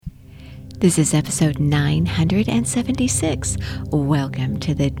This is episode 976. Welcome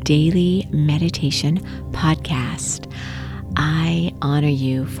to the Daily Meditation Podcast. I honor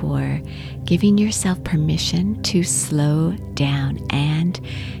you for giving yourself permission to slow down and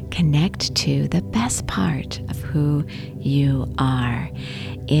connect to the best part of who you are.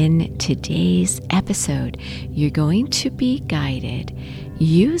 In today's episode, you're going to be guided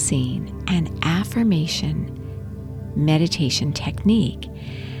using an affirmation meditation technique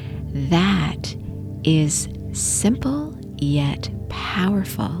that is simple yet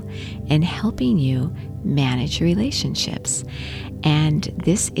powerful in helping you manage relationships. And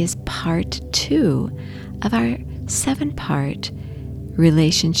this is part 2 of our 7-part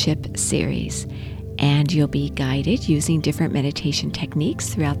relationship series. And you'll be guided using different meditation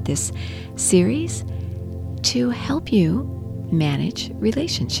techniques throughout this series to help you manage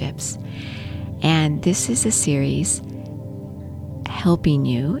relationships. And this is a series helping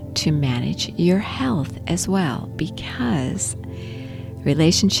you to manage your health as well, because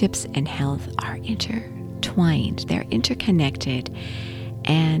relationships and health are intertwined, they're interconnected.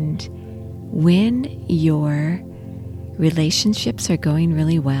 And when your relationships are going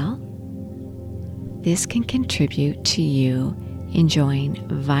really well, this can contribute to you enjoying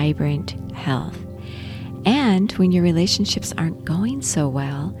vibrant health. And when your relationships aren't going so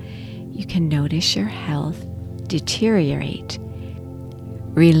well, you can notice your health deteriorate.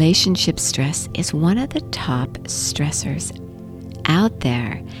 Relationship stress is one of the top stressors out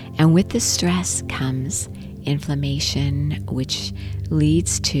there, and with the stress comes inflammation, which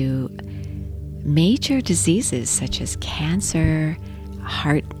leads to major diseases such as cancer,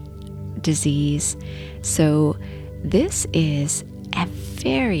 heart disease. So this is a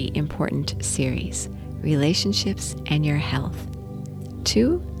very important series, relationships and your health.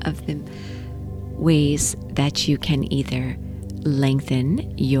 2 of the ways that you can either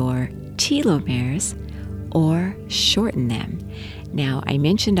lengthen your telomeres or shorten them. Now, I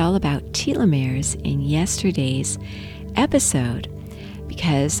mentioned all about telomeres in yesterday's episode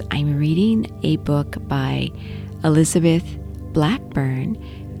because I'm reading a book by Elizabeth Blackburn,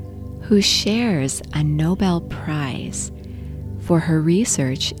 who shares a Nobel Prize for her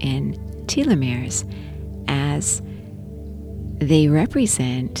research in telomeres, as they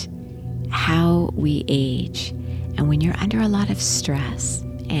represent how we age. And when you're under a lot of stress,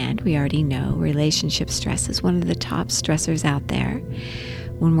 and we already know relationship stress is one of the top stressors out there,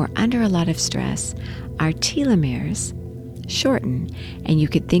 when we're under a lot of stress, our telomeres shorten. And you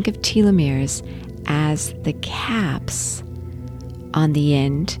could think of telomeres as the caps on the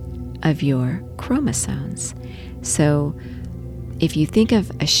end of your chromosomes. So if you think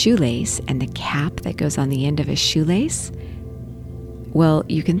of a shoelace and the cap that goes on the end of a shoelace, well,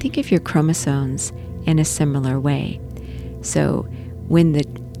 you can think of your chromosomes in a similar way. So when the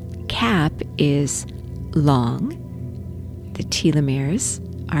cap is long, the telomeres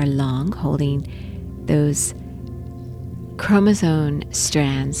are long, holding those chromosome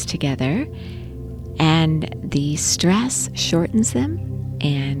strands together, and the stress shortens them.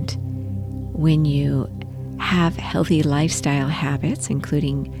 And when you have healthy lifestyle habits,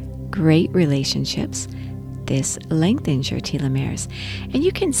 including great relationships, this lengthens your telomeres. And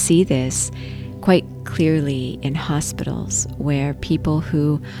you can see this quite clearly in hospitals, where people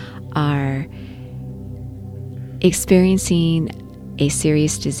who are experiencing a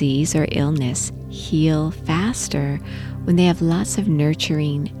serious disease or illness heal faster when they have lots of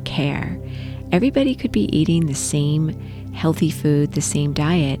nurturing care. Everybody could be eating the same healthy food, the same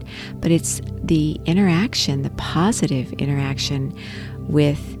diet, but it's the interaction, the positive interaction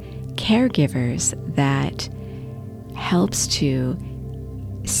with caregivers that helps to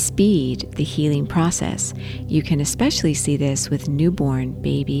speed the healing process. You can especially see this with newborn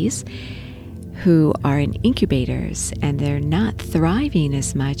babies who are in incubators, and they're not thriving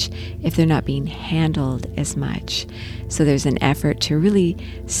as much if they're not being handled as much. So there's an effort to really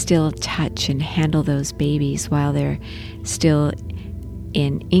still touch and handle those babies while they're still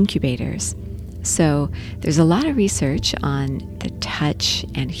in incubators. So there's a lot of research on the touch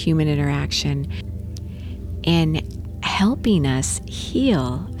and human interaction and helping us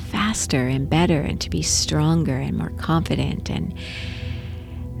heal faster and better, and to be stronger and more confident, and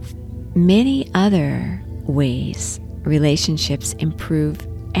many other ways relationships improve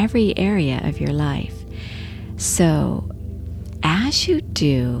every area of your life. So as you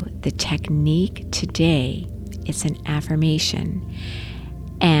do the technique today, it's an affirmation,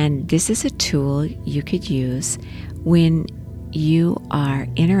 and this is a tool you could use when you are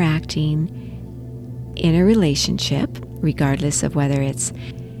interacting in a relationship, regardless of whether it's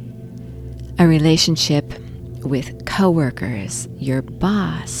a relationship with coworkers, your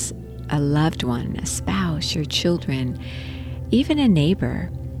boss, a loved one, a spouse, your children, even a neighbor,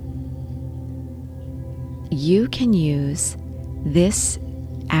 you can use this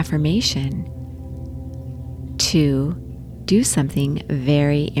affirmation to do something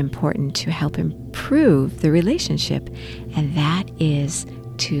very important to help improve the relationship, and that is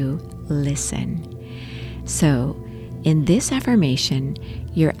to listen. So, in this affirmation,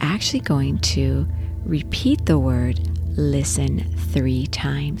 you're actually going to repeat the word listen 3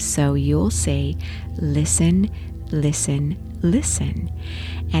 times. So you'll say, listen, listen, listen.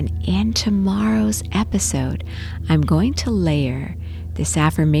 And in tomorrow's episode, I'm going to layer this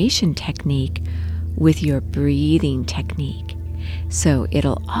affirmation technique with your breathing technique. So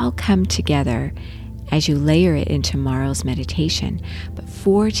it'll all come together as you layer it in tomorrow's meditation. But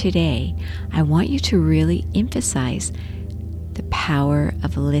for today, I want you to really emphasize the power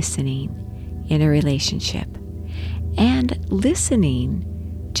of listening in a relationship and listening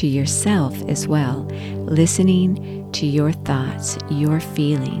to yourself as well, listening to your thoughts, your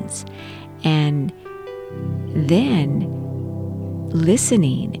feelings, and then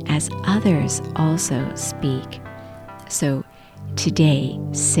listening as others also speak. So today,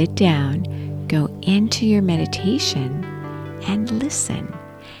 sit down, go into your meditation and listen.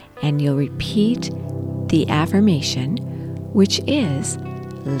 And you'll repeat the affirmation, which is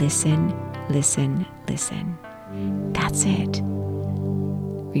listen, listen, listen. That's it.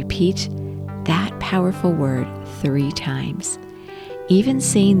 Repeat that powerful word 3 times. Even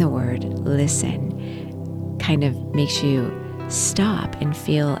saying the word listen kind of makes you stop and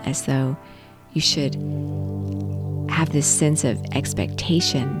feel as though you should have this sense of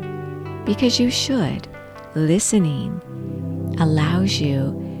expectation, because you should. Listening allows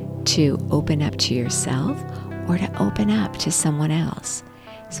you to open up to yourself or to open up to someone else.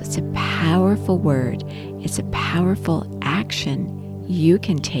 So it's a powerful word. It's a powerful action you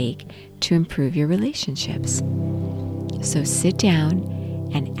can take to improve your relationships. So sit down,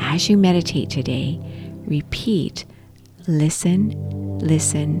 and as you meditate today, repeat, listen,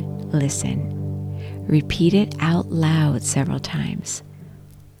 listen, listen. Repeat it out loud several times.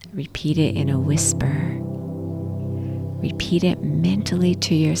 Repeat it in a whisper. Repeat it mentally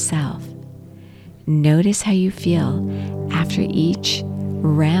to yourself. Notice how you feel after each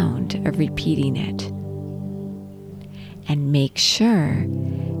round of repeating it. And make sure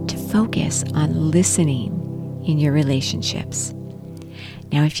to focus on listening in your relationships.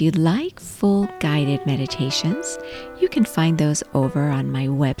 Now, if you'd like full guided meditations, you can find those over on my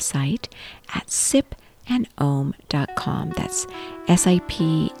website at sipandom.com. That's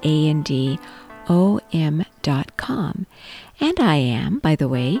SIPANDOM.com. And I am, by the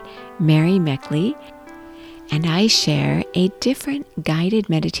way, Mary Meckley, and I share a different guided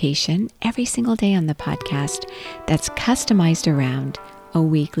meditation every single day on the podcast that's customized around a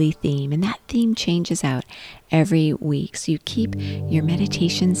weekly theme. And that theme changes out every week. So you keep your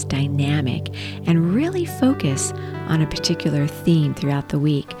meditations dynamic and really focus on a particular theme throughout the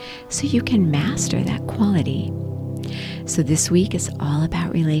week so you can master that quality. So this week is all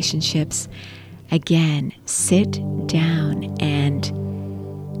about relationships. Again, sit down and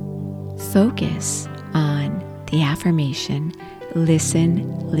focus on the affirmation, listen,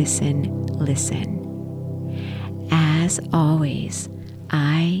 listen, listen. As always,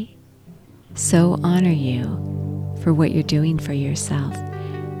 I so honor you for what you're doing for yourself,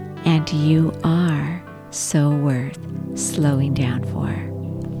 and you are so worth slowing down for.